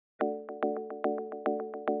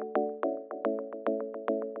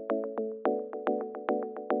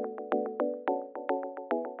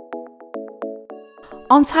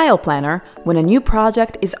On TilePlanner, when a new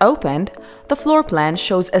project is opened, the floor plan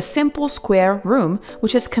shows a simple square room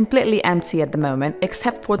which is completely empty at the moment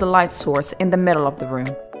except for the light source in the middle of the room.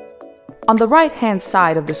 On the right-hand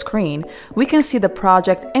side of the screen, we can see the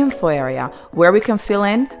project info area where we can fill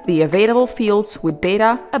in the available fields with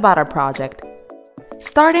data about our project.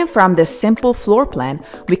 Starting from this simple floor plan,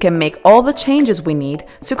 we can make all the changes we need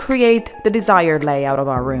to create the desired layout of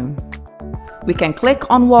our room. We can click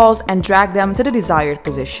on walls and drag them to the desired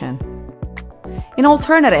position. In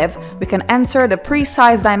alternative, we can enter the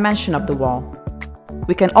precise dimension of the wall.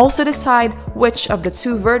 We can also decide which of the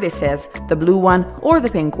two vertices, the blue one or the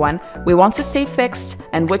pink one, we want to stay fixed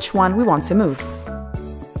and which one we want to move.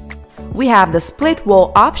 We have the split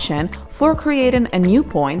wall option for creating a new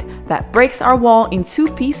point that breaks our wall in two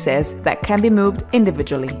pieces that can be moved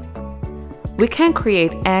individually. We can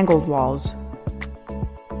create angled walls.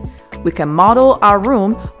 We can model our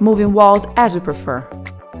room moving walls as we prefer.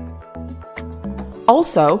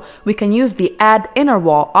 Also, we can use the Add Inner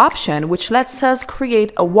Wall option, which lets us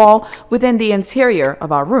create a wall within the interior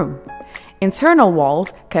of our room. Internal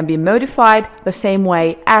walls can be modified the same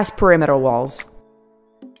way as perimeter walls.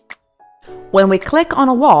 When we click on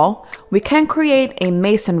a wall, we can create a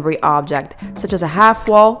masonry object, such as a half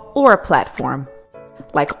wall or a platform.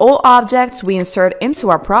 Like all objects we insert into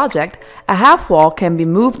our project, a half wall can be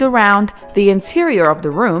moved around the interior of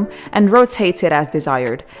the room and rotated as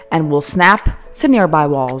desired, and will snap to nearby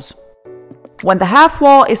walls. When the half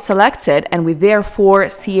wall is selected and we therefore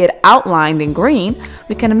see it outlined in green,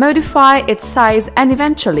 we can modify its size and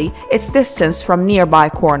eventually its distance from nearby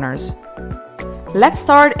corners. Let's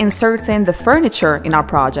start inserting the furniture in our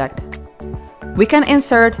project. We can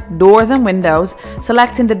insert doors and windows,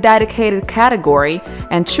 selecting the dedicated category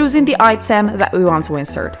and choosing the item that we want to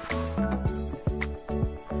insert.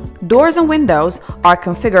 Doors and windows are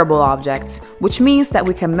configurable objects, which means that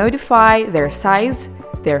we can modify their size,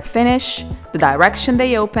 their finish, the direction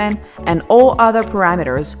they open, and all other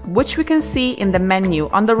parameters, which we can see in the menu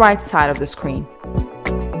on the right side of the screen.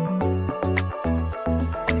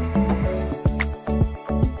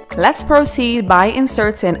 Let's proceed by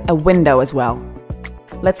inserting a window as well.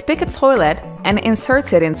 Let's pick a toilet and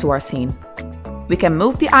insert it into our scene. We can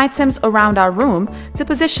move the items around our room to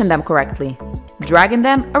position them correctly, dragging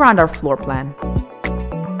them around our floor plan.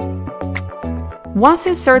 Once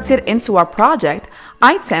inserted into our project,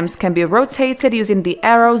 items can be rotated using the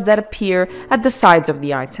arrows that appear at the sides of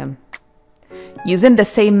the item. Using the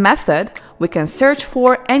same method, we can search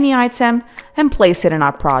for any item and place it in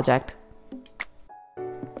our project.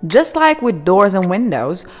 Just like with doors and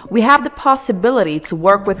windows, we have the possibility to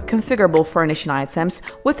work with configurable furnishing items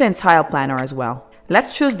within TilePlanner as well.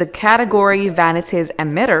 Let's choose the category Vanities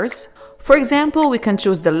and Mirrors. For example, we can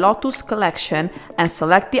choose the Lotus collection and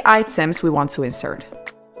select the items we want to insert.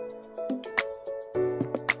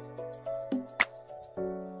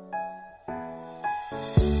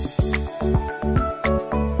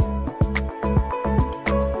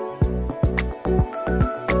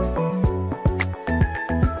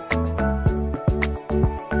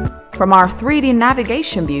 From our 3D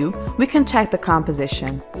navigation view, we can check the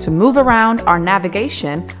composition. To move around our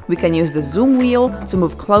navigation, we can use the zoom wheel to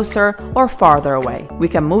move closer or farther away. We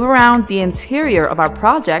can move around the interior of our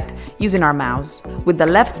project using our mouse. With the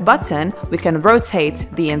left button, we can rotate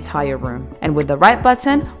the entire room. And with the right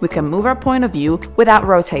button, we can move our point of view without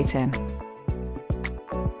rotating.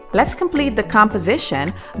 Let's complete the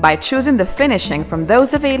composition by choosing the finishing from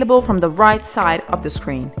those available from the right side of the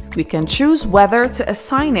screen. We can choose whether to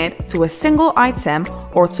assign it to a single item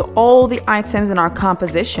or to all the items in our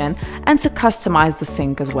composition, and to customize the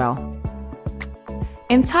sink as well.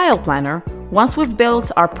 In TilePlanner, once we've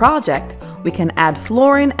built our project, we can add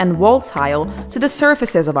flooring and wall tile to the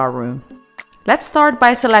surfaces of our room. Let's start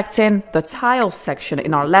by selecting the Tiles section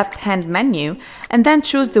in our left-hand menu and then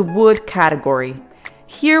choose the Wood category.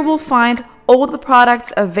 Here we'll find all the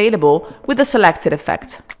products available with the selected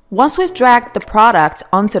effect. Once we've dragged the product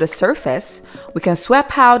onto the surface, we can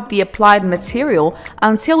swap out the applied material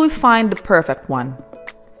until we find the perfect one.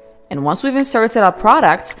 And once we've inserted our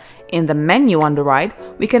product, in the menu on the right,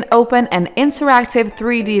 we can open an interactive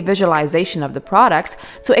 3D visualization of the product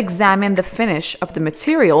to examine the finish of the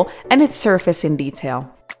material and its surface in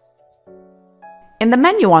detail. In the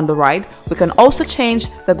menu on the right, we can also change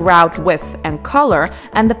the grout width and color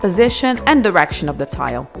and the position and direction of the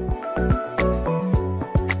tile.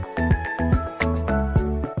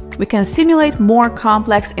 We can simulate more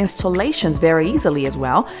complex installations very easily as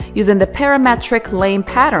well, using the parametric lane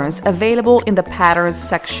patterns available in the Patterns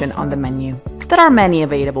section on the menu. There are many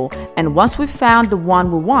available, and once we've found the one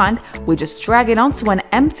we want, we just drag it onto an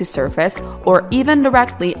empty surface or even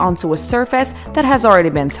directly onto a surface that has already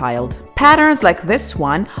been tiled. Patterns like this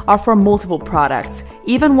one are for multiple products,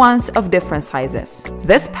 even ones of different sizes.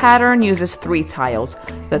 This pattern uses 3 tiles.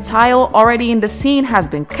 The tile already in the scene has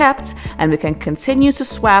been kept, and we can continue to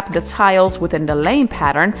swap the tiles within the lane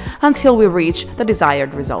pattern until we reach the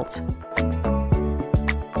desired result.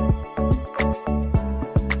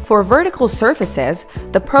 For vertical surfaces,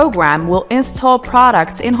 the program will install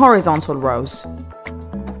products in horizontal rows.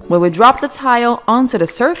 When we drop the tile onto the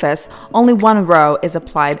surface, only one row is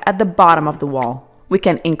applied at the bottom of the wall. We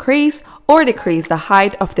can increase or decrease the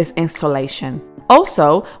height of this installation.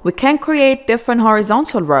 Also, we can create different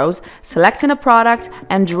horizontal rows, selecting a product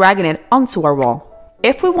and dragging it onto our wall.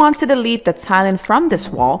 If we want to delete the tiling from this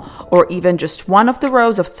wall, or even just one of the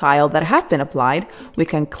rows of tile that have been applied, we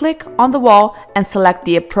can click on the wall and select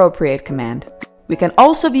the appropriate command. We can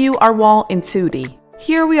also view our wall in 2D.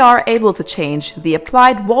 Here we are able to change the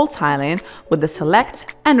applied wall tiling with the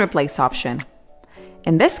Select and Replace option.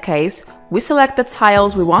 In this case, we select the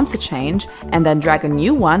tiles we want to change and then drag a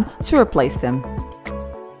new one to replace them.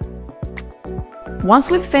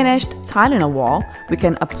 Once we've finished tiling a wall, we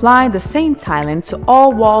can apply the same tiling to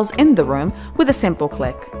all walls in the room with a simple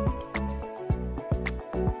click.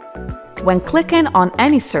 When clicking on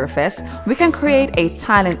any surface, we can create a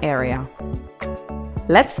tiling area.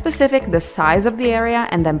 Let's specify the size of the area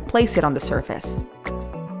and then place it on the surface.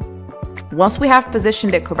 Once we have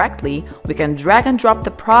positioned it correctly, we can drag and drop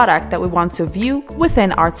the product that we want to view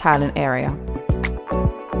within our tiling area.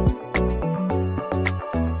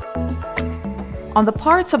 On the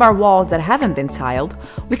parts of our walls that haven't been tiled,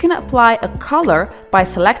 we can apply a color by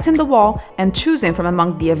selecting the wall and choosing from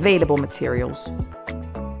among the available materials.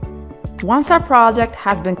 Once our project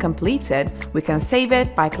has been completed, we can save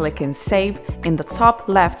it by clicking Save in the top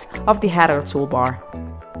left of the header toolbar.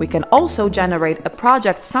 We can also generate a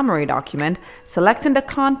project summary document, selecting the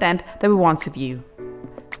content that we want to view.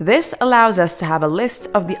 This allows us to have a list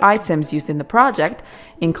of the items used in the project,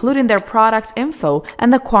 including their product info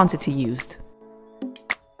and the quantity used.